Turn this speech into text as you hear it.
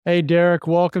Hey, Derek,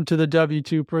 welcome to the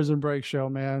W2 Prison Break Show,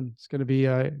 man. It's going to be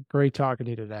great talking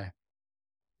to you today.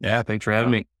 Yeah, thanks for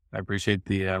having me. I appreciate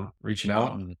the reaching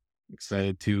out and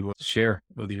excited to share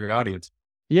with your audience.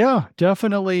 Yeah,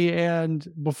 definitely. And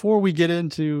before we get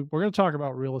into, we're going to talk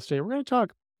about real estate. We're going to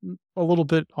talk a little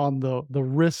bit on the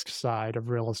risk side of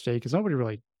real estate because nobody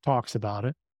really talks about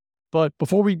it. But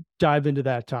before we dive into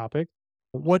that topic,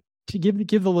 what to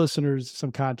give the listeners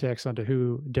some context onto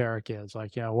who Derek is,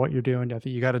 like, what you're doing. I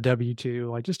think you got a W2.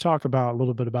 Like, just talk about a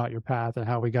little bit about your path and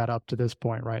how we got up to this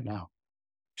point right now.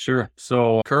 Sure.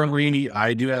 So currently,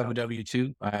 I do have a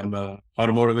W-2. I'm an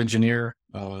automotive engineer.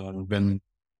 I've been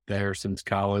there since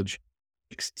college.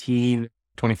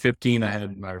 2015, I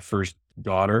had my first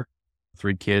daughter,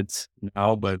 three kids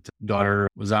now, but daughter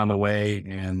was on the way,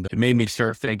 and it made me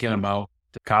start thinking about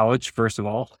college, first of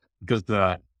all, because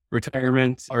the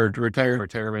retirement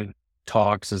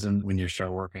talks isn't when you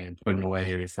start working and putting away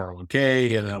your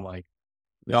 401k. And I'm like,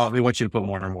 oh, they want you to put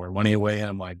more and more money away. And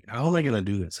I'm like, how am I going to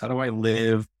do this? How do I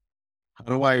live? How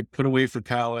do I put away for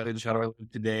college? How do I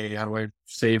live today? How do I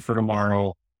save for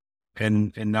tomorrow?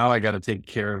 And now I got to take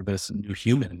care of this new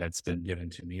human that's been given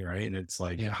to me, right? And it's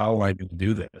like, Yeah. how do I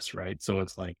do this, right? So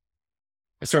it's like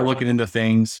I start looking into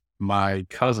things. My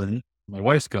cousin, my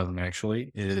wife's cousin,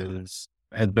 actually, is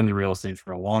has been in real estate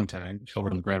for a long time over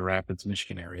in the Grand Rapids,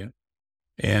 Michigan area.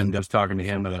 And I was talking to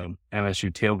him at a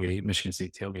MSU tailgate, Michigan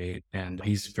State tailgate, and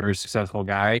he's a very successful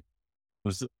guy.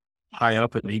 Was high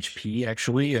up at HP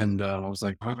actually, and I was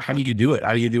like, how do you do it?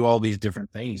 How do you do all these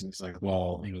different things?" And he's like,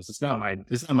 "Well, he goes, it's not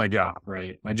my job,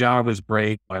 right? My job is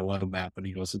great. I love that, but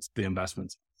he goes, it's the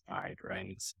investments side,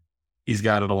 right? He's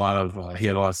got a lot of he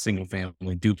had a lot of single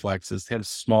family duplexes, had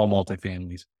small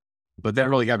multifamilies, but that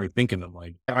really got me thinking of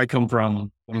like,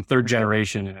 I'm third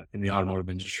generation in the automotive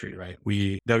industry, right?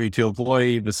 We W-2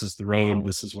 employee, this is the road,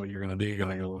 this is what you're going to do. You're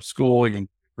going to go to school, you're going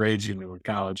to grades, you're going to go to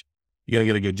college, you got to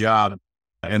get a good job,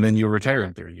 and then you'll retire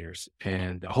in 30 years.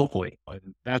 And hopefully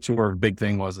that's where a big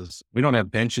thing was, is we don't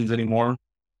have pensions anymore.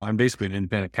 I'm basically an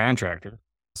independent contractor.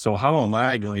 So how am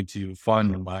I going to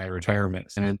fund my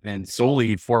retirement? And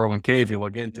solely 401k, if you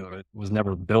look into it, was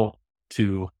never built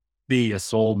to be a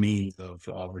sole means of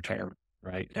retirement,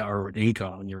 right? Or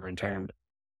income in your retirement.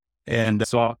 And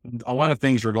so a lot of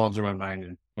things were going through my mind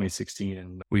in 2016,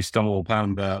 and we stumbled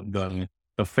upon the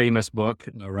famous book,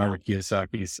 Robert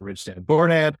Kiyosaki's Rich Dad Poor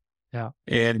Dad. Yeah.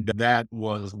 And that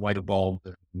was light a bulb,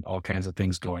 and all kinds of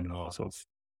things going on. So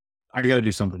I got to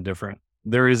do something different.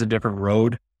 There is a different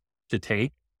road to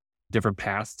take, different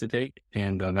paths to take.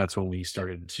 And that's when we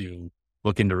started to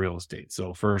look into real estate.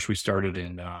 So first we started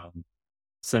in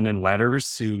sending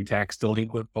letters to tax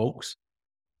delinquent folks.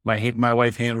 My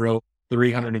wife hand wrote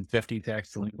 350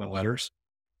 tax delinquent letters,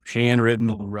 handwritten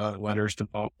letters to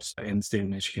folks in the state of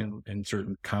Michigan and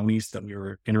certain counties that we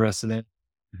were interested in,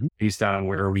 Mhm. based on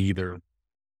where we either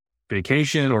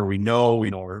vacation or we know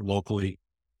her locally.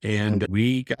 And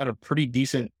we got a pretty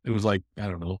decent, it was like, I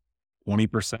don't know,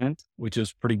 20%, which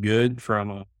is pretty good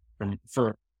for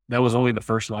that was only the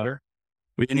first letter.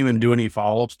 We didn't even do any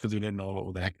follow-ups because we didn't know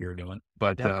what the heck we were doing.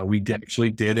 But Yep.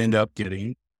 actually did end up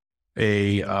getting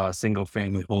a single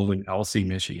family home in LC,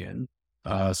 Michigan,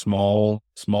 small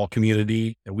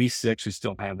community. And we actually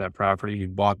still have that property. We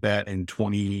bought that in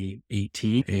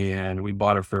 2018, and we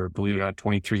bought it for, believe it or not,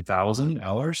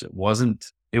 $23,000.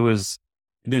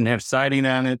 It didn't have siding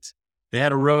on it. It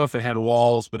had a roof, it had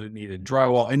walls, but it needed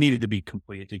drywall. It needed to be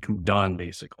completed, done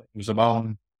basically. It was about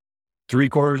three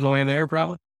quarters of the way there,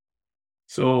 probably.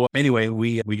 So anyway,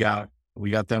 we got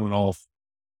them all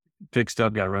fixed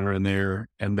up, got a runner in there.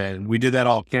 And then we did that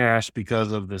all cash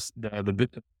because of the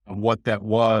bit of what that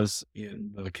was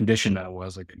in the condition that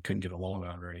was. Like, I couldn't get a loan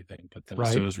on or anything. But then Right.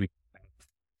 as soon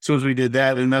as we did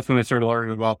that, and that's when I started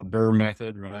learning about the BRRRR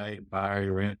method, right? Buy,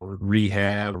 rent, or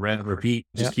rehab, rent, repeat,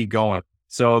 Yeah. just keep going.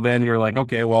 So then you're like,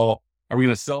 okay, well, are we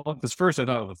going to sell it? Because first I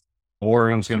thought it was, or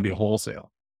it was going to be a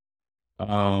wholesale.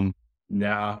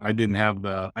 No, I didn't have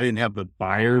the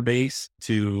buyer base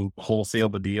to wholesale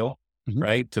the deal, Mhm.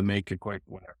 right? To make a quick,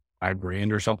 whatever,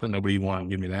 $5,000 or something. Nobody wanted to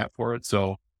give me that for it.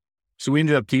 So we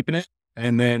ended up keeping it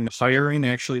and then hiring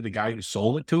actually the guy who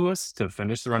sold it to us to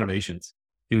finish the renovations.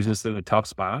 He was just in a tough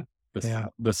spot. Yeah.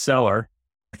 The seller,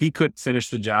 he couldn't finish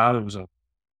the job. It was a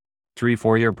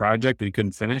 3-4 year project that he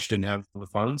couldn't finish, didn't have the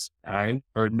funds, time,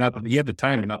 or not. He had the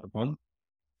time, but not the funds.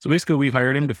 So basically we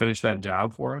hired him to finish that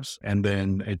job for us. And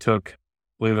then it took,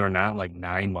 believe it or not, like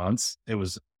 9 months. It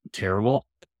was terrible.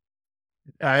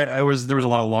 There was a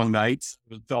lot of long nights.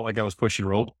 It felt like I was pushing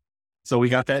rope. So we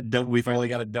got that done. We finally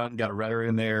got it done, got a renter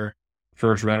in there.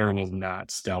 First renter was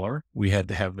not stellar. We had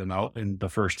to have them out in the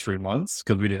first 3 months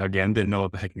because didn't know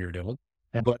what the heck we were doing.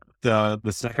 Yeah. but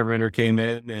the second renter came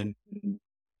in and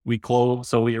we closed.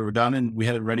 So we were done and we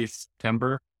had it ready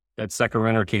September. That second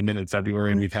renter came in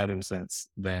February and we've had him since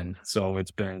then. So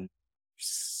it's been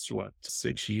what,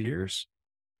 6 years?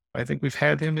 I think we've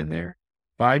had him in there,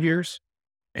 5 years.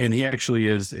 And he actually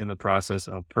is in the process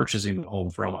of purchasing the home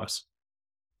from us.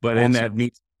 But in Awesome.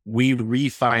 that we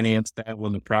refinanced that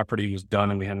when the property was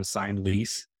done and we had a signed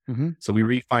lease. Mhm. So we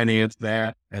refinanced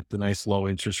that at the nice low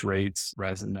interest rates,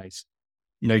 rather than nice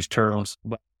terms.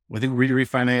 But I think we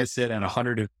refinanced it at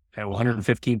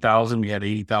 115,000. We had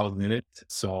 80,000 in it.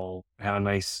 So I had a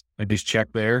nice check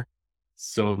there.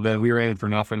 So then we were in for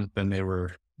nothing. Then they've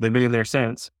been in there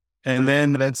since. And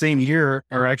then that same year,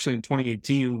 or actually in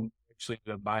 2018, actually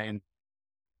ended up buying,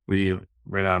 we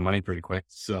ran out of money pretty quick.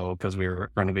 So, cause we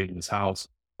were renovating this house,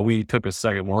 we took a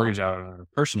second mortgage out on our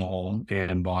personal home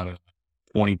and bought a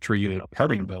 23 unit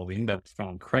apartment building that's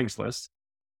on Craigslist,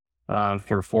 for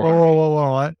Whoa, 400. whoa,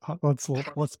 whoa, whoa.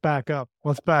 Let's back up.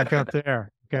 Let's back up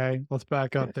there. Okay. Let's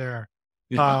back up there.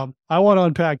 Yeah. I want to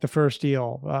unpack the first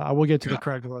deal. We'll get to the Yeah.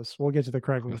 Craigslist. We'll get to the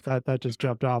Craigslist. That just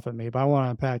jumped off at me, but I want to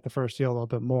unpack the first deal a little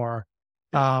bit more.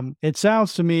 It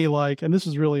sounds to me like, and this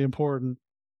is really important,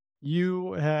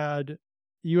 you had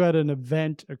an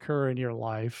event occur in your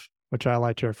life, which I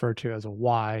like to refer to as a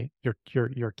why, your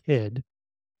kid.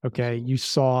 Okay. Absolutely. You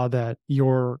saw that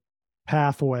your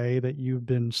pathway that you've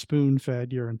been spoon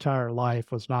fed your entire life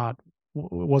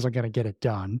wasn't going to get it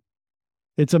done.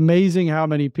 It's amazing how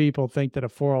many people think that a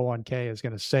 401k is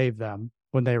going to save them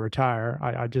when they retire.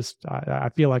 I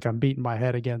feel like I'm beating my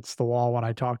head against the wall when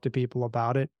I talk to people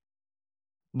about it.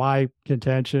 My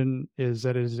contention is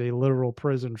that it is a literal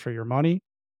prison for your money,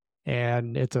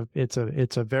 and it's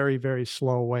a very, very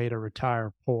slow way to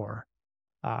retire poor.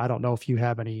 I don't know if you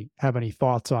have any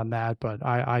thoughts on that, but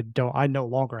I no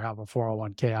longer have a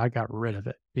 401k. I got rid of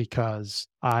it because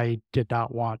I did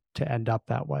not want to end up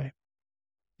that way.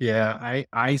 Yeah,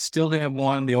 I still have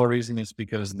one. The only reason is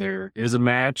because there is a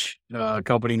match, a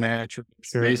company match. It's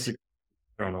Sure. basic.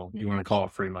 I don't know. You want to call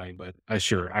it free money, but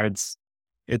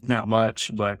it's not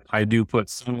much, but I do put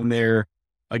some in there.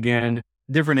 Again,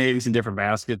 different eggs in different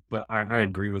baskets, but I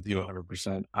agree with you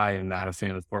 100%. I am not a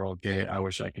fan of 401k. I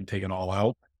wish I could take it all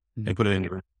out Mm. and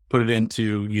put it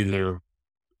into either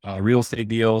real estate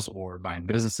deals or buying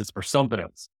businesses or something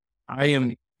else.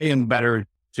 I am better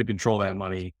to control that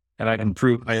money, and I've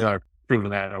proven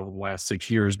that over the last 6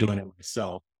 years doing it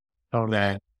myself. Totally.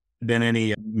 That than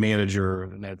any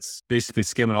manager that's basically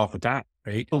skimming off the top,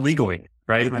 right? Illegally,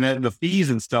 right? And then the fees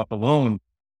and stuff alone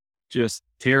just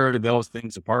tear those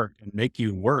things apart and make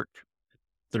you work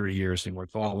 30 years and work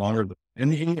a lot longer.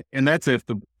 And that's if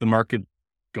the market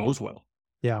goes well.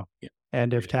 Yeah. Yeah.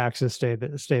 And if taxes stay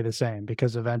the same,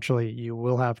 because eventually you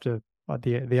will have to,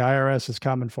 the IRS is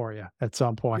coming for you at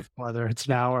some point, whether it's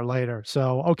now or later.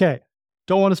 So, okay.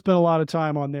 Don't want to spend a lot of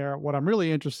time on there. What I'm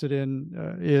really interested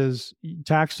in is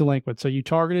tax delinquent. So you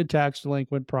targeted tax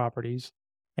delinquent properties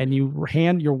and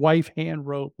your wife hand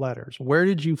wrote letters. Where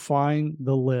did you find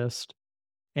the list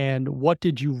and what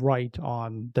did you write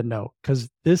on the note? Because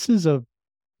this is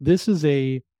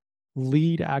a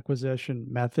lead acquisition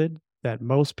method that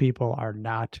most people are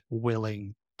not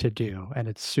willing to do, and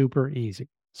it's super easy.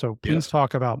 So Yeah. please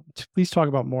talk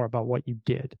about more about what you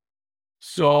did.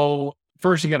 So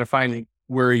first you got to find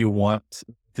where you want.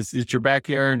 If it's your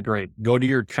backyard, great. Go to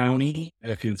your county.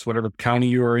 If it's whatever county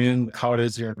you are in, how it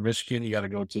is here in Michigan, you got to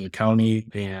go to the county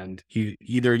and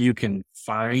either you can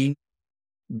find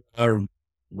or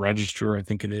register, I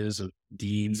think it is, of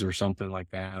deeds or something like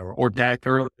that, or tax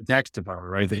department,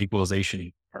 right? The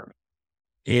equalization department.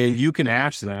 And you can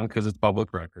ask them because it's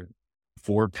public record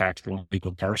for taxable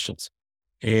legal parcels.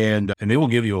 And they will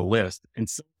give you a list. And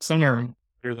some are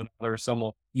better than others. Some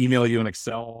will email you an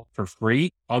Excel for free.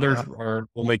 Others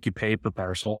will make you pay per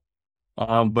parcel.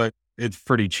 But it's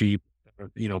pretty cheap,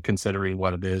 considering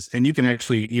what it is. And you can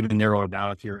actually even narrow it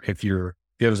down if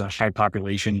there's a high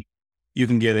population. You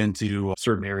can get into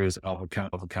certain areas of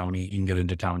a county. You can get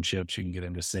into townships. You can get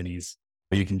into cities.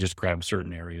 You can just grab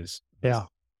certain areas. Yeah.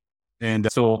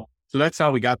 And so that's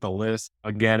how we got the list.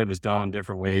 Again, it was done in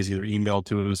different ways, either emailed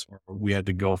to us or we had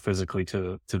to go physically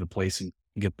to the place and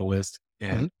get the list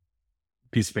and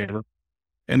piece of paper.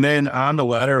 And then on the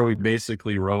letter, we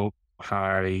basically wrote,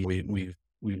 "Hi, we've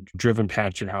driven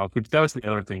past your house," which that was the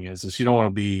other thing is you don't want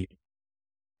to be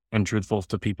untruthful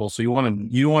to people. So you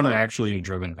want to actually be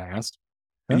driven past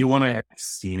and you want to have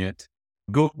seen it.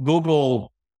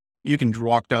 Google, you can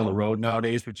walk down the road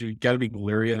nowadays, but you got to be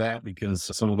leery of that because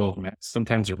some of those maps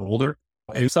sometimes are older.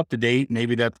 If it's up to date,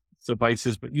 maybe that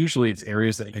suffices, but usually it's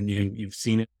areas that and you've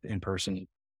seen it in person.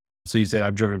 So you say,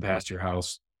 "I've driven past your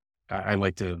house." I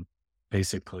like to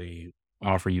basically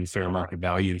offer you fair market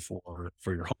value for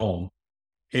your home.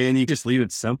 And you just leave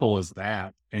it simple as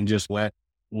that and just let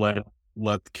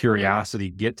let curiosity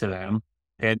get to them.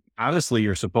 And honestly,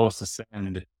 you're supposed to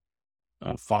send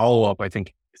a follow up, I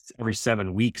think it's every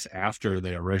 7 weeks after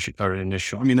the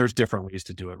initial. I mean, there's different ways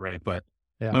to do it, right? But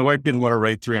Yeah. my wife didn't want to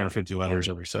write 350 letters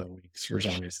every 7 weeks for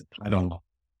some reason. I don't know.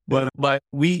 But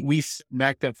we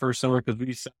back that first summer because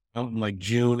we sent out in like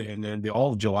June, and then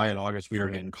all of July and August we were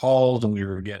getting calls, and we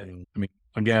were getting. I mean,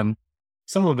 again,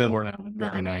 some of them were not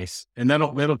very nice, and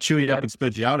that'll chew you up and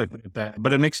spit you out if that.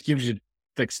 But it gives you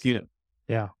thick skin,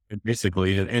 Yeah.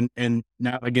 basically, and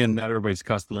not again, not everybody's a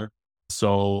customer.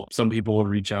 So some people will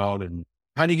reach out and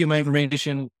how do you get my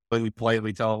information? Like we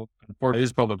politely tell, unfortunately, it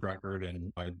is public record,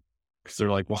 and because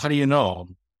they're like, well, how do you know?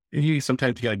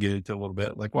 Sometimes you got to get into a little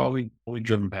bit like, well, we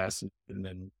driven past it, and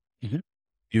then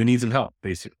you need some help,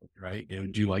 basically, right?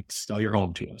 Would you like to sell your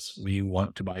home to us? We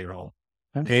want to buy your home.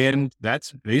 Okay. And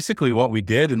that's basically what we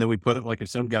did. And then we put it, like I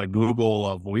said, we got a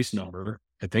Google voice number.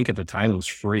 I think at the time it was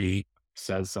free,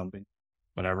 says something,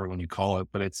 whatever, when you call it,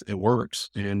 but it works.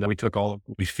 And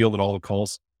we fielded all the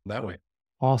calls that way.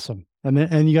 Awesome.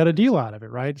 And you got a deal out of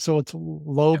it, right? So it's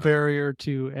low Yeah. barrier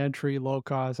to entry, low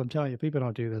cost. I'm telling you, people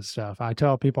don't do this stuff. I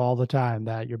tell people all the time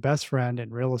that your best friend in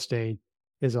real estate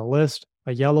is a list,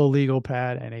 a yellow legal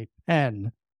pad, and a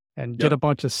pen, and get Yep. a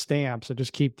bunch of stamps and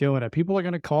just keep doing it. People are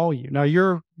going to call you. Now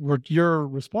your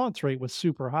response rate was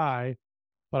super high,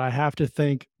 but I have to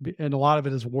think, and a lot of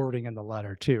it is wording in the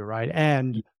letter too, right?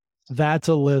 And that's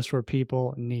a list where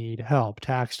people need help.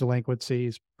 Tax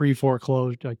delinquencies,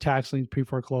 pre-foreclosure, like tax liens,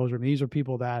 pre-foreclosure. I mean, these are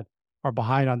people that are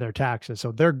behind on their taxes.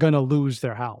 So they're going to lose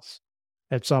their house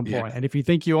at some Yeah. point. And if you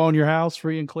think you own your house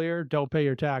free and clear, don't pay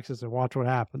your taxes and watch what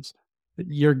happens.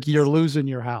 You're losing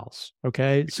your house.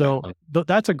 Okay. So Exactly.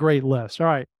 that's a great list. All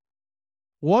right.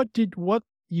 What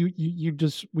you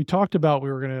just, we talked about,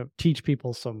 we were going to teach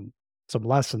people some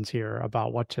lessons here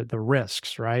about the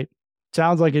risks, right?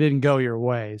 Sounds like it didn't go your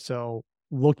way. So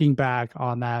looking back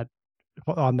on that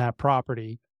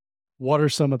property, what are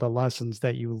some of the lessons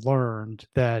that you learned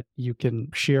that you can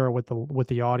share with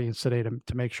the audience today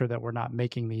to make sure that we're not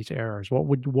making these errors? What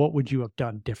would you have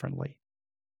done differently?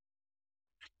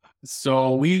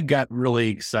 So we got really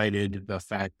excited the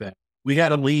fact that we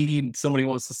got a lead. Somebody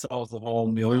wants to sell us the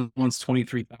home. The other wants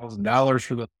 $23,000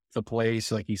 for the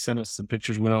place. Like he sent us some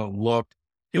pictures. We went out and looked.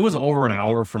 It was over an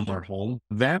hour from our home.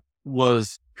 That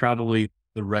was probably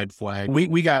the red flag. We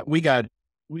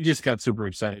just got super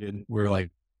excited. We are like,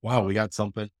 wow, we got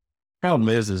something. Problem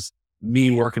is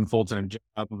me working full time job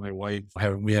with my wife.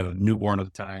 We had a newborn at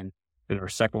the time, and our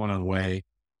second one on the way.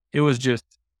 It was just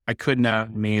I could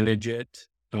not manage it.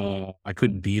 I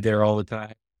couldn't be there all the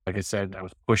time. Like I said, I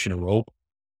was pushing a rope.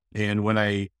 And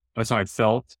that's how I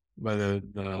felt by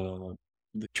the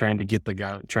trying to get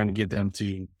them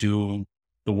to do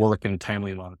the work in a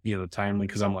timely amount, timely.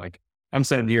 Cause I'm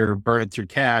sitting here burning through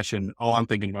cash, and all I'm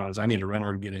thinking about is I need a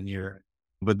renter to get in here,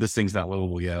 but this thing's not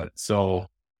livable yet. So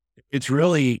it's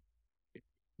really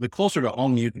the closer to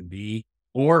home you can be,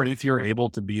 or if you're able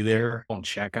to be there and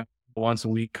check on once a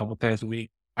week, couple times a week.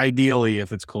 Ideally,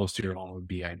 if it's close to your home, would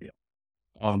be ideal.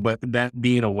 But that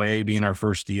being our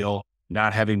first deal,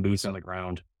 not having boots on the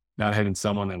ground, not having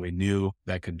someone that we knew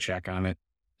that could check on it,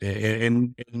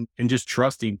 and just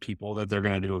trusting people that they're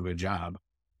going to do a good job.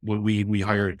 When we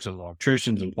hired some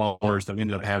electricians and plumbers that we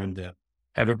ended up having to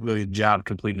have the job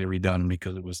completely redone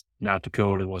because it was not the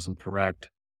code, it wasn't correct.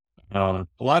 A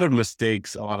lot of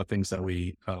mistakes, a lot of things that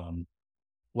we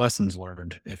lessons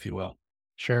learned, if you will.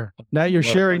 Sure. Now you're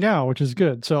Well, sharing now, which is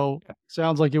good. So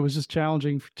sounds like it was just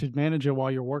challenging to manage it while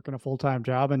you're working a full-time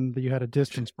job and you had a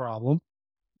distance problem.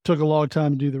 Took a long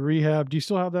time to do the rehab. Do you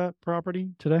still have that property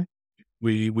today?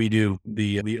 we do.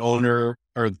 The owner,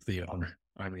 or the owner,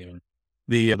 I'm the owner.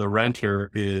 The renter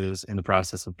is in the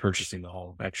process of purchasing the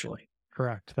home, actually.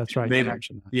 Correct. That's right. They You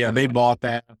mentioned that. Yeah, they bought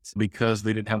that because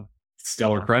they didn't have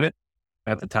stellar credit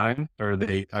at the time, or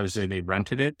I would say they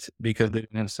rented it because they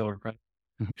didn't have stellar credit.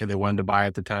 Mhm. And they wanted to buy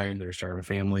at the time. They're starting a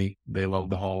family. They love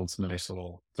the home. It's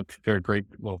a very great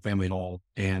little family home.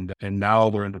 And now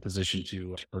they're in the position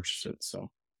to purchase it. So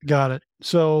Got it.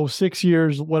 So 6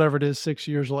 years, whatever it is, 6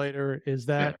 years later, is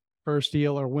yeah, that first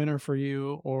deal a winner for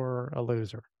you or a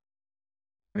loser?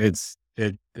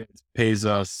 it pays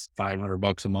us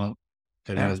 $500 a month.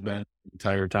 It Yeah. has been the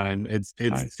entire time. Nice.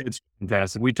 It's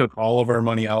fantastic. We took all of our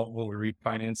money out when we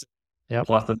refinanced, Yep.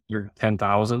 plus another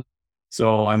 10,000.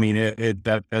 So I mean,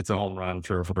 that's a home run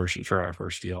for our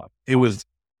first deal. It was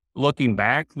looking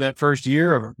back that first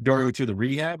year of going through the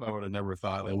rehab, I would have never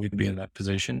thought that we'd be in that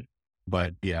position.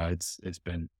 But yeah, it's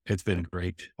been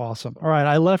great. Awesome. All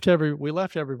right, we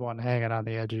left everyone hanging on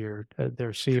the edge of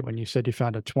their seat when you said you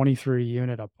found a 23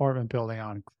 unit apartment building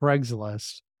on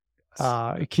Craigslist.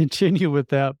 Continue with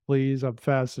that, please. I'm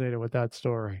fascinated with that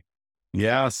story.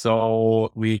 Yeah,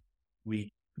 so we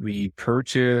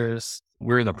purchased.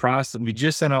 We're in the process. We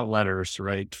just sent out letters,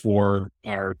 right, for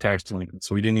our tax delinquent.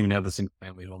 So we didn't even have the single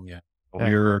family home yet. But Yeah.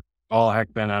 we were all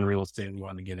heck bent on real estate. We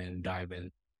wanted to get in and dive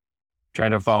in,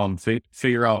 trying to follow and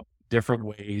figure out different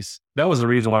ways. That was the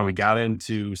reason why we got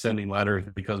into sending letters,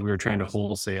 because we were trying to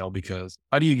wholesale. Because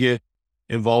how do you get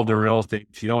involved in real estate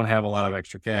if you don't have a lot of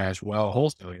extra cash? Well,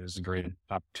 wholesaling is a great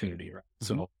opportunity, right? Mhm.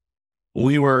 So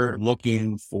we were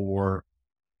looking for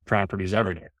properties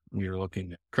everywhere. We were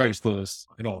looking at Craigslist.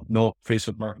 I don't know if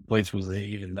Facebook Marketplace was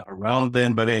even around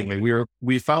then, but anyway,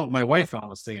 my wife found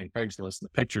this thing on Craigslist. And the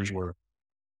pictures were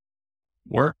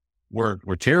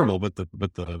were terrible, but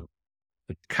the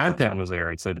content was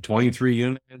there. It said 23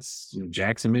 units,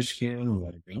 Jackson, Michigan.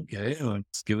 We're like, okay,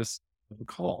 let's give us a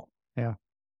call. Yeah.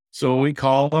 So we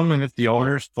call them, and it's the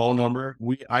owner's phone number.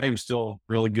 I am still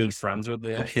really good friends with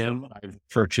him.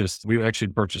 We actually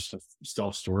purchased a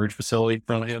self-storage facility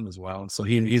from him as well. So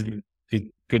he's a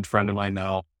good friend of mine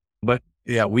now. But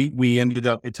yeah, we ended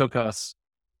up, it took us,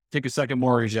 take a second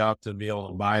mortgage out to be able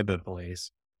to buy the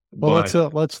place. Well,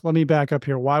 But let me back up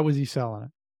here. Why was he selling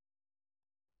it?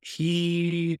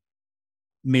 he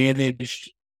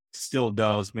managed, still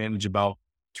does manage about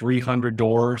 300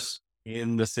 doors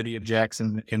in the city of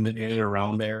Jackson, in and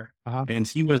around there. Uh-huh. And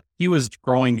he was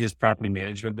growing his property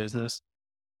management business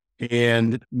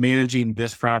and managing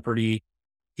this property.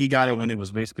 He got it when it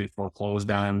was basically foreclosed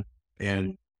on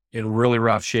and in really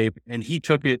rough shape. And he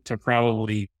took it to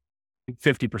probably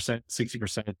 50%,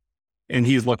 60%. And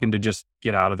he's looking to just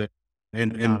get out of it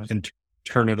and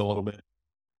turn it a little bit.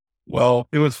 Well,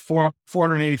 it was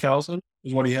 480,000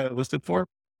 is what he had it listed for.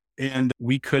 And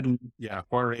we couldn't,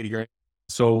 480 grand.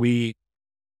 So we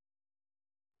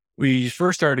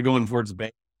first started going towards the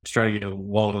bank to try to get a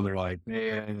loan, and they're like,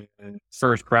 man,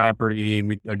 first property.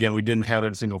 We didn't have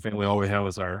a single family. All we had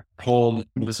was our home.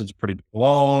 This is a pretty big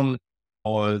loan.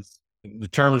 The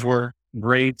terms were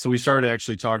great. So we started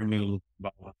actually talking to them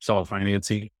about seller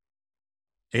financing.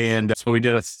 And so we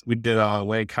did a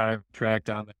land contract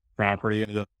on the property.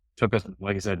 And it took us,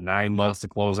 like I said, 9 months to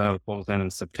close out. It closed in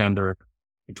September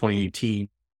 2018.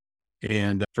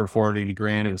 And for 480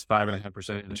 grand, it was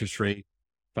 5.5% interest rate,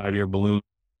 5-year balloon.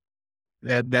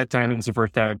 At that time, it was the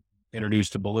first time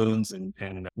introduced to balloons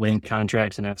and land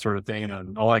contracts and that sort of thing.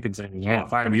 And all I could say was,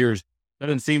 5 years, that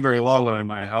didn't seem very long when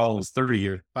my house was 30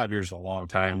 years. 5 years is a long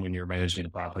time when you're managing a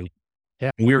property. Yeah.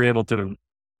 And we were able to,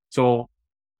 so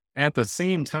at the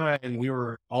same time, we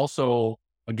were also,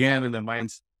 again, in the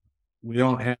mindset, we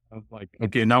don't have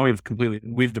okay, now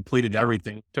we've depleted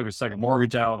everything. Took a second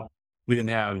mortgage out. We didn't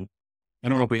have, I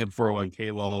don't know if we had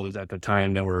 401k loans at the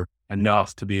time that were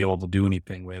enough to be able to do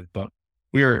anything with, but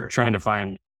we were trying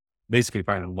to basically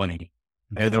find money.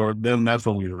 And then that's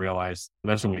when we realized,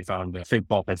 that's when we found the fake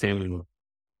multifamily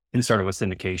and started with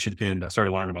syndication and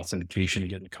started learning about syndication and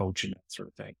getting a coach and that sort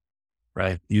of thing,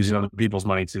 right? Using other people's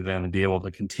money to then be able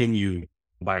to continue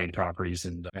buying properties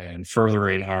and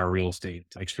furthering our real estate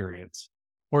experience.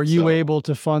 Were you able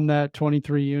to fund that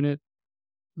 23 unit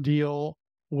deal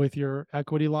with your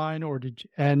equity line, or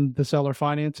and the seller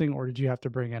financing, or did you have to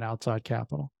bring in outside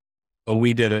capital? But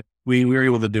we did it. We were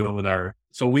able to do it with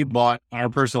so we bought our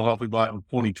personal health. We bought in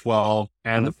 2012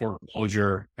 and the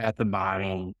foreclosure at the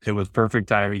bottom. It was perfect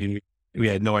timing. We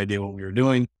had no idea what we were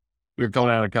doing. We were coming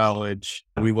out of college.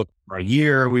 We looked for a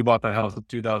year. We bought that house in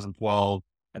 2012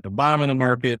 at the bottom of the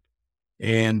market.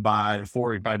 And by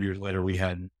 4 or 5 years later, we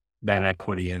had that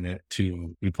equity in it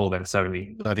we pulled at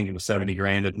 70, I think it was 70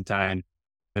 grand at the time.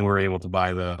 And we were able to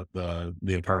buy the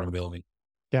apartment building.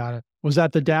 Got it. Was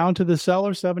that the down to the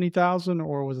seller, 70,000,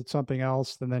 or was it something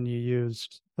else? And then you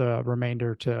used the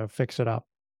remainder to fix it up?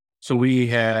 So we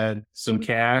had some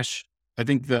cash. I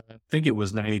think it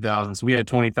was 90,000. So we had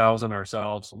 20,000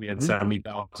 ourselves. We had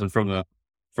 70,000 from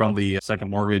the second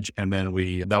mortgage. And then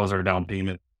that was our down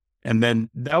payment. And then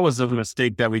that was a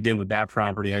mistake that we did with that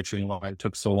property. Actually, why it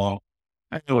took so long.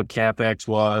 I didn't know what CapEx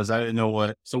was. I didn't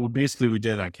know so basically we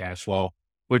did on cash flow,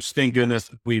 which thank goodness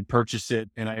we purchased it.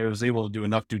 And I was able to do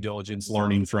enough due diligence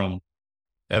learning from,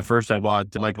 at first I bought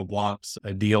Michael Blanc's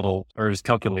a deal or his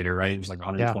calculator, right? It was like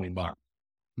 $120.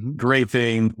 Mm-hmm. Great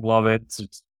thing. Love it.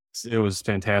 It was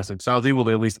fantastic. So I was able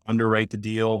to at least underwrite the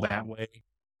deal that way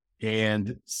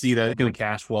and see that in the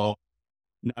cash flow,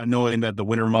 knowing that the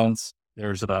winter months,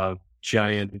 there's a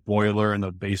giant boiler in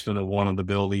the basement of one of the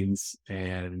buildings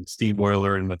and steam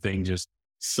boiler, and the thing just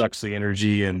sucks the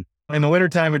energy. And In the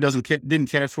wintertime, it didn't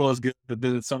cash flow as good, but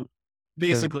then Sure.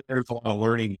 basically there's a lot of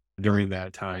learning during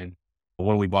that time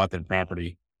when we bought that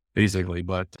property, basically.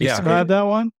 But You yeah, still have that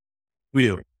one? we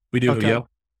do. We do. Okay. Yep.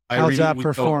 How's that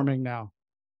performing now?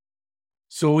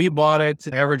 So we bought it,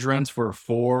 average rents for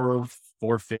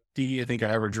 450. I think our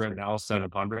average rent now is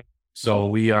 700.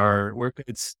 So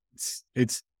it's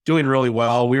doing really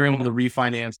well. We were able to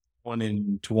refinance one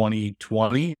in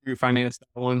 2020, refinanced that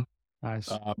one. Nice.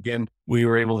 Again, we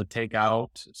were able to take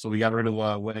out, so we got rid of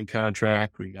a winning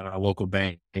contract. We got a local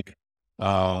bank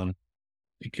um,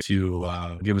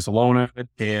 to give us a loan on it,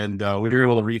 and we were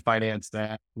able to refinance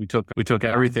that. We took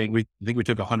everything. I think we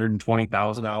took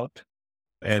 120,000 out,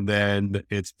 and then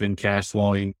it's been cash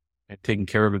flowing and taking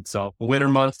care of itself. The winter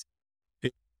months,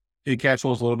 it cash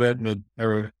flows a little bit,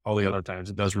 and all the other times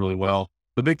it does really well.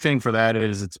 The big thing for that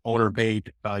is it's owner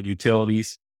paid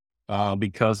utilities.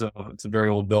 Because it's a very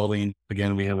old building.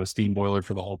 Again, we have a steam boiler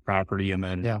for the whole property, and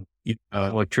then Yeah.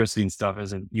 electricity and stuff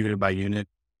isn't unit by unit.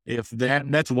 If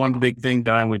that's one big thing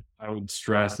that I would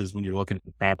stress is when you're looking at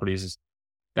the properties, is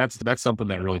that's something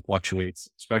that really fluctuates,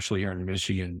 especially here in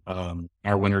Michigan.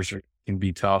 Our winters can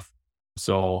be tough,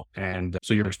 so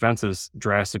your expenses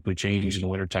drastically change in the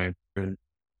wintertime.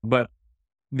 But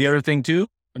the other thing too,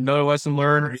 another lesson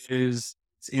learned is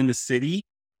it's in the city,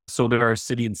 so there are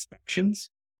city inspections.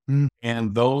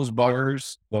 And those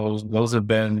buggers, those have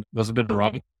been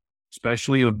wrong,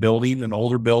 especially a building, an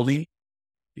older building.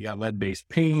 You got lead-based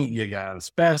paint, you got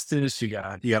asbestos, you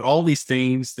got all these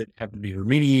things that have to be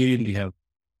remediated. You have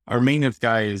our maintenance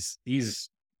guy he's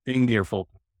being careful,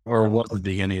 or was the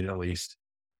beginning at least.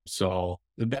 So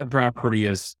that property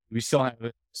we still have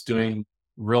it. It's doing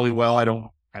really well.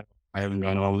 I haven't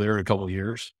gone over there in a couple of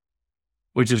years,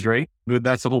 which is great. But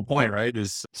that's the whole point, right?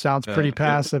 Sounds pretty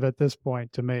passive at this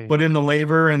point to me. Put in the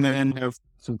labor and then have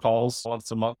some calls once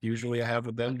a month. Usually I have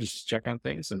with them, just check on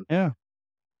things. And Yeah,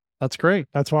 that's great.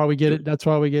 That's why we get it. That's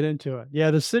why we get into it.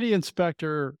 Yeah, the city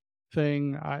inspector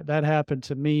thing, that happened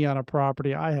to me on a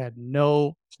property. I had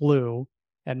no clue.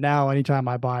 And now anytime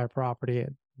I buy a property,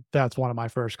 that's one of my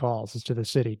first calls is to the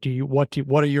city. What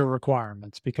are your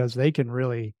requirements? Because they can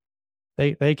really,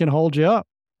 they can hold you up,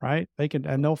 right? They can,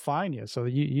 and they'll fine you. So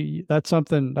that's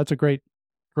a great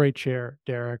share,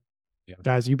 Derek. Yeah.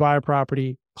 Guys, you buy a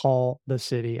property, call the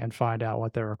city and find out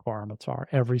what their requirements are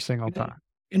every single time.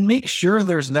 And make sure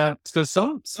there's not, because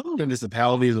some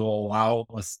municipalities will allow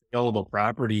a sale of a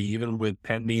property even with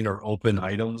pending or open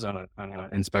items on an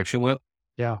inspection list.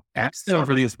 Yeah. Ask them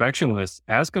for the inspection list.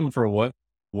 Ask them for what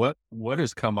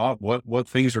has come up, what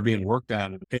things are being worked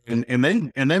on, and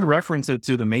then reference it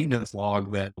to the maintenance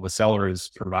log that the seller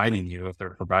is providing you, if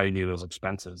they're providing you those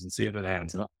expenses, and see if it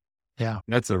adds up. Yeah.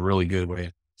 That's a really good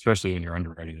way, especially when you're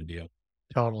underwriting a deal.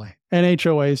 Totally. And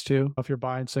HOAs too. If you're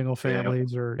buying single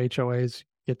families or HOAs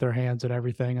get their hands in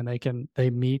everything and they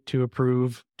meet to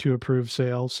approve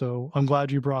sales. So I'm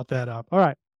glad you brought that up. All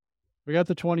right. We got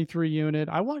the 23 unit.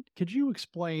 Could you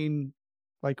explain,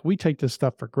 like, we take this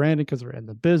stuff for granted because we're in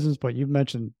the business, but you've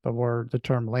mentioned the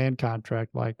term land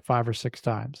contract like 5 or 6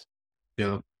 times.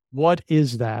 Yeah. What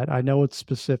is that? I know it's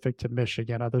specific to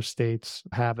Michigan. Other states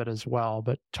have it as well,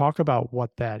 but talk about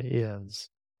what that is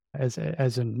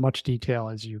as in much detail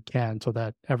as you can so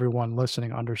that everyone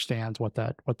listening understands what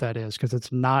that is, because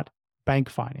it's not bank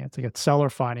financing, it's seller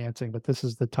financing, but this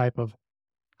is the type of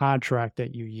contract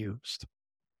that you used.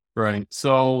 Right.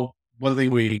 So one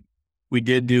thing we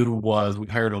did do was we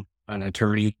hired an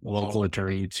attorney, a local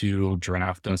attorney, to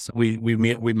draft us. We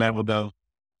met with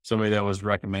somebody that was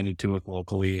recommended to us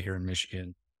locally here in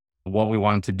Michigan, what we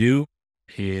wanted to do.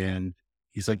 And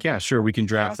he's like, yeah, sure, we can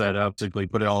draft that up, basically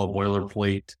put it all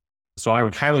boilerplate. So I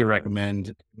would highly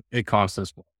recommend. It costs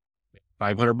us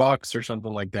 $500 or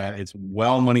something like that. It's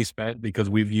well money spent because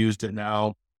we've used it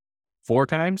now 4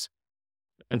 times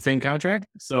and same contract.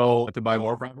 So to buy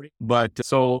more property, but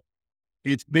so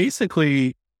it's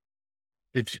basically,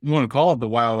 if you want to call it the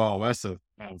wild, wild west of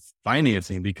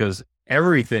financing, because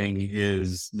everything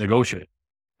is negotiable.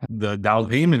 The down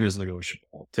payment is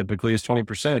negotiable. Typically it's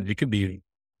 20%. It could be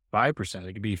 5%.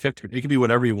 It could be 50%. It could be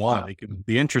whatever you want.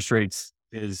 The interest rates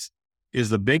is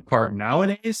the big part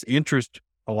nowadays.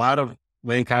 A lot of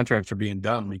land contracts are being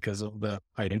done because of the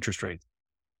high interest rates.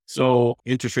 So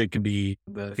interest rate can be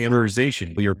the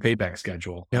amortization, your payback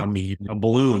schedule. Yep. I mean, a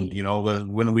balloon,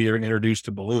 when we were introduced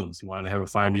to balloons, you wanted to have a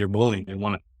 5-year balloon. It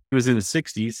was in the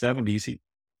 60s, 70s.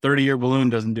 30-year balloon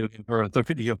doesn't do him, or a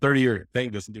 30-year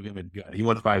thing doesn't do him any good. He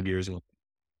went 5 years.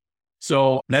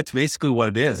 So that's basically what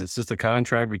it is. It's just a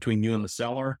contract between you and the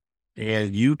seller,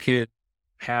 and you can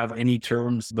have any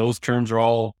terms. Those terms are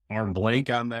all blank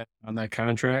on that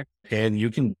contract, and you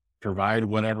can provide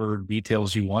whatever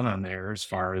details you want on there as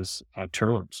far as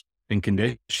terms and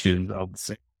conditions of the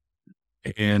sale.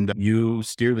 And you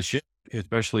steer the ship,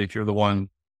 especially if you're the one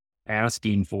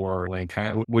asking for land.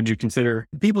 Would you consider,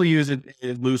 people use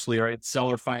it loosely, right?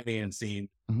 Seller financing,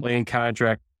 Mhm. land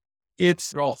contract.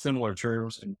 They're all similar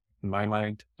terms in my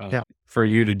mind. Yeah. For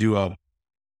you to do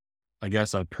I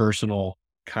guess, a personal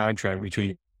contract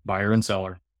between buyer and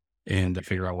seller and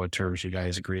figure out what terms you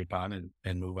guys agree upon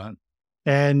and move on.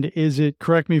 And is it,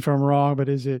 correct me if I'm wrong, but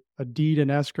is it a deed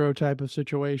and escrow type of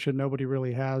situation? Nobody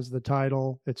really has the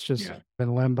title. It's just Yeah,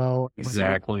 in limbo.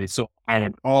 exactly. So I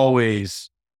would always,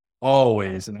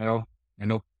 and I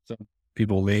know some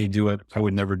people may do it. I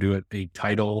would never do it.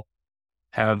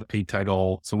 Have a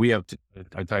title. So we have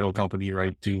a title company,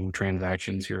 right? Do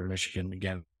transactions here in Michigan.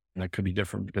 Again, and that could be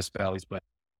different municipalities,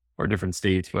 or different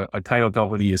states, but a title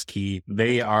company is key.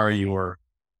 They are your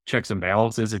checks and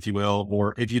balances, if you will,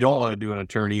 or if you don't want to do an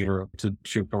attorney or to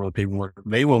shoot over the paperwork,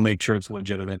 they will make sure it's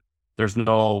legitimate. There's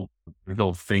no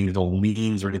things, no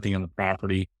liens or anything on the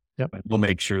property. Yep. But we'll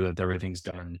make sure that everything's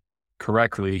done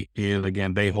correctly. And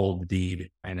again, they hold the deed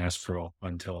and escrow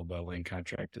until the land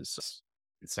contract is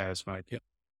satisfied. Yeah.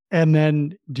 And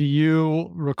then do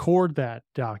you record that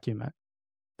document,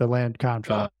 the land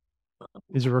contract?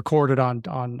 Is it recorded on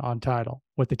title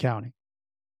with the county?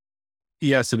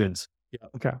 Yes, it is. Yeah.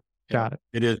 Okay. Yeah. Got it.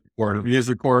 It is recorded. It is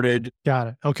recorded. Got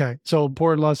it. Okay. So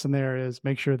important lesson there is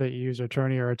make sure that you use an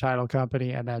attorney or a title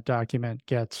company and that document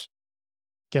gets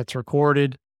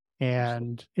recorded.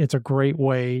 And it's a great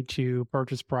way to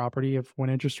purchase property when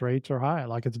interest rates are high.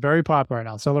 Like it's very popular right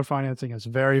now. Seller financing is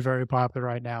very, very popular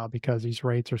right now because these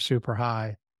rates are super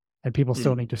high and people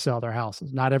still need to sell their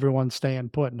houses. Not everyone's staying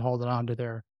put and holding on to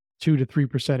their 2 to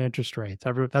 3% interest rates.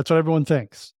 That's what everyone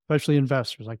thinks, especially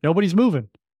investors. Like nobody's moving.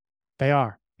 They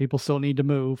are. People still need to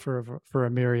move for a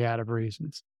myriad of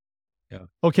reasons. Yeah.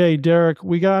 Okay, Derek,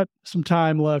 we got some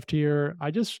time left here.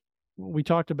 We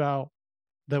talked about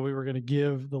that we were going to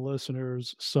give the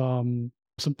listeners some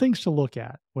things to look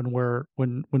at when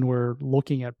we're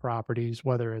looking at properties,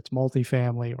 whether it's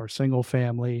multifamily or single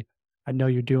family. I know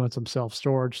you're doing some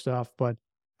self-storage stuff, but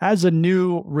as a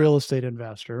new real estate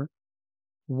investor,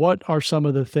 what are some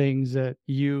of the things that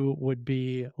you would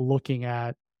be looking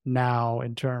at now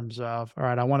in terms of, all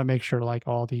right, I want to make sure like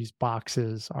all these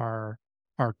boxes are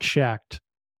checked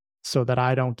so that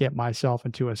I don't get myself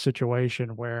into a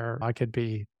situation where I could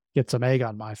get some egg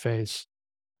on my face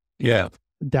Yeah.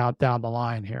 down the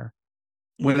line here.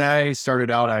 When I started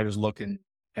out, I was looking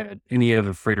at any of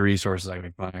the free resources I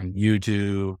could find,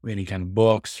 YouTube, any kind of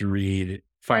books to read,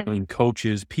 finding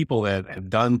coaches, people that have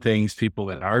done things, people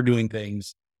that are doing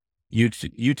things.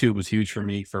 YouTube was huge for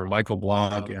me, for Michael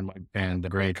Blanc and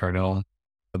Greg Cardone.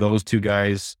 Those two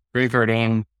guys, Greg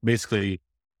Cardone, basically,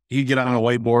 he'd get on a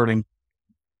whiteboard and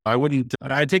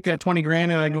I'd take that 20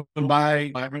 grand and I go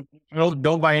and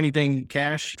don't buy anything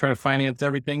cash, try to finance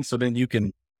everything. So then you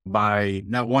can buy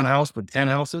not one house, but 10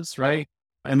 houses. Right.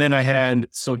 And then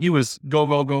so he was go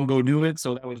do it.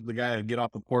 So that was the guy to get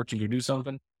off the porch and go do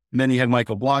something. And then you had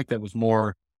Michael Block that was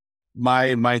more my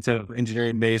mindset of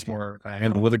engineering based, more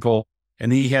analytical.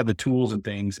 And he had the tools and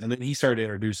things. And then he started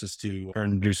to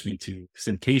introduce me to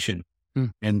syndication.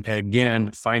 And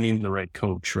again, finding the right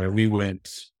coach, right? We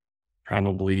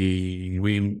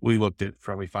looked at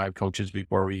probably 5 coaches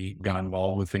before we got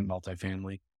involved with Think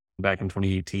Multifamily back in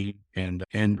 2018.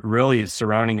 And really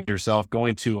surrounding yourself,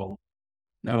 going to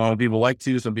a lot of people like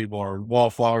to, some people are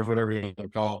wallflowers, whatever you want to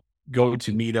call, go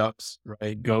to meetups,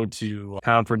 right? Go to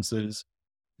conferences,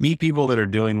 meet people that are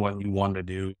doing what you want to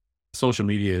do. Social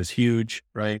media is huge,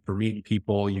 right? For meeting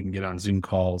people, you can get on Zoom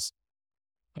calls.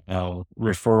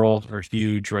 Referrals are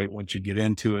huge, right? Once you get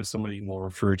into it, somebody will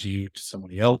refer you to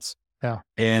somebody else. Yeah.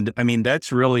 And I mean,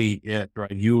 that's really it,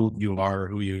 right? You are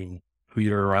who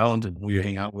you're around and who you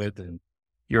hang out with. And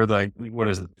you're like, what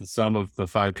is it? The sum of the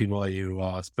 5 people that you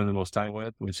spend the most time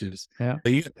with, which is,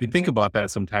 you think about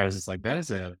that sometimes. It's like,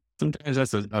 sometimes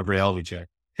that's a reality check.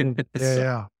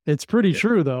 Yeah. It's pretty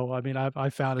true though. I mean, I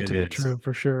found it to be true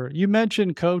for sure. You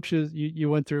mentioned coaches. You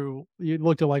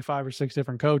looked at like 5 or 6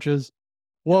 different coaches.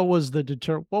 What was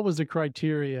the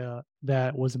criteria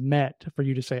that was met for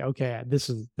you to say, okay, this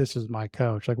is my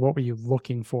coach? Like, what were you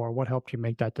looking for? What helped you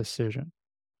make that decision?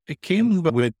 It came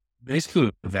with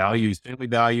basically values, family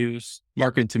values.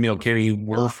 Mark and Tamil Carey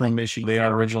were from Michigan. They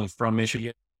are originally from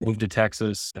Michigan, moved to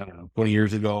Texas, 20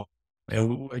 years ago.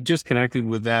 And I just connected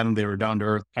with them. They were down to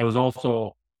earth. I was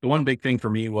also, the one big thing for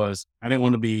me was I didn't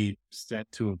want to be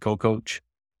sent to a co-coach.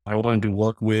 I wanted to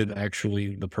work with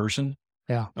actually the person.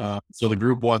 Yeah. So the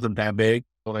group wasn't that big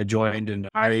when I joined, and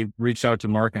I reached out to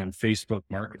Mark on Facebook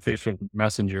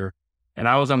Messenger, and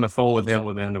I was on the phone with him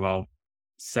within about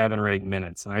 7 or 8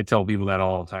 minutes. And I tell people that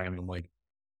all the time. I'm like,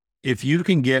 if you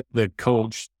can get the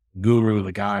coach, guru,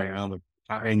 the guy on the,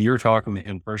 and you're talking to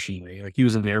him personally, like he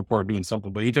was in the airport doing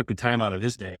something, but he took the time out of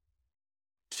his day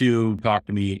to talk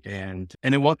to me, and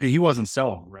he wasn't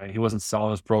selling, right? He wasn't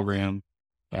selling his program,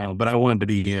 but I wanted to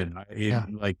be in. Yeah.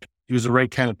 Like he was the right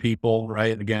kind of people,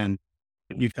 right? Again,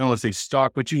 you can only say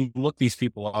stock, but you look these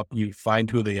people up, you find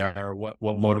who they are, what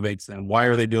motivates them, why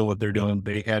are they doing what they're doing?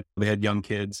 They had young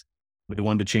kids, they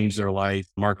wanted to change their life.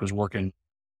 Mark was working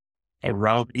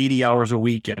around 80 hours a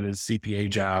week at his CPA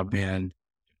job, and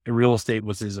real estate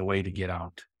was his way to get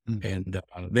out. Mm. And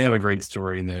they have a great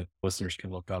story, and the listeners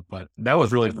can look up. But that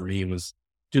was really for me, was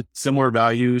just similar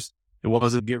values. It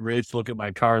wasn't get rich, look at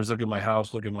my cars, look at my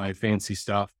house, look at my fancy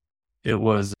stuff. It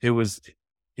was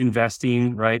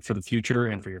investing, right, for the future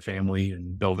and for your family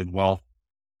and building wealth.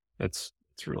 It's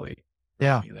really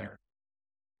Yeah. me there.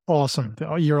 Awesome.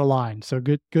 You're aligned. So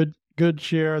good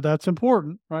share. That's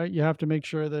important, right? You have to make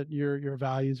sure that your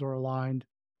values are aligned.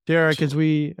 Derek, as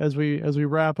we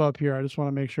wrap up here, I just want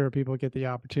to make sure people get the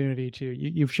opportunity to,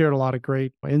 you've shared a lot of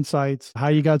great insights, how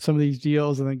you got some of these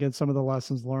deals and then get some of the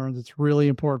lessons learned. It's really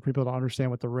important for people to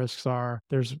understand what the risks are.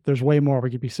 There's way more.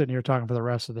 We could be sitting here talking for the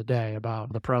rest of the day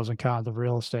about the pros and cons of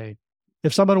real estate.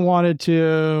 If someone wanted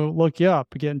to look you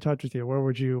up, get in touch with you, where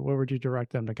would you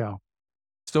direct them to go?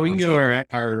 So we can go to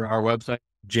our website,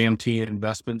 JMT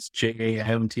Investments,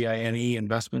 JAMTINE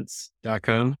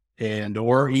investments.com,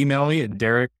 or email me at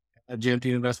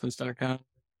Derek@JMTinvestments.com.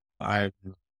 I'm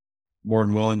more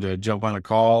than willing to jump on a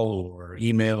call or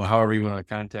email, however you want to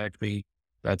contact me.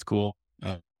 That's cool.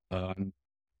 Um,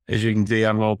 as you can see,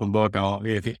 I'm an open book.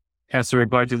 If you answer any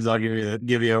questions, I'll give you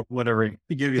the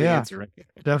answer.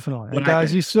 Definitely. And But guys,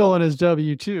 he's still in his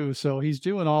W-2, so he's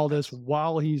doing all this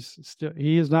while he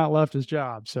has not left his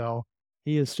job. So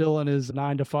he is still in his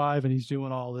 9 to 5 and he's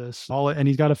doing all this, and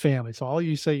he's got a family. So all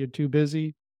you say you're too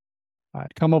busy,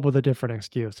 come up with a different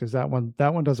excuse, because that one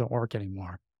doesn't work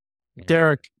anymore.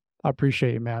 Derek, I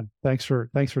appreciate you, man. Thanks for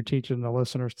teaching the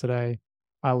listeners today.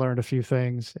 I learned a few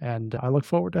things, and I look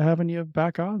forward to having you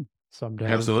back on someday.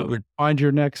 Absolutely. Find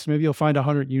your next, maybe you'll find a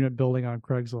 100-unit building on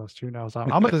Craigslist. Who knows? I'm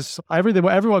gonna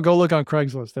everyone go look on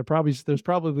Craigslist. There's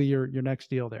probably your next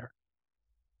deal there.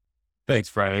 Thanks,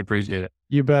 Friday. I appreciate it.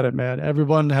 You bet it, man.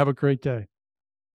 Everyone have a great day.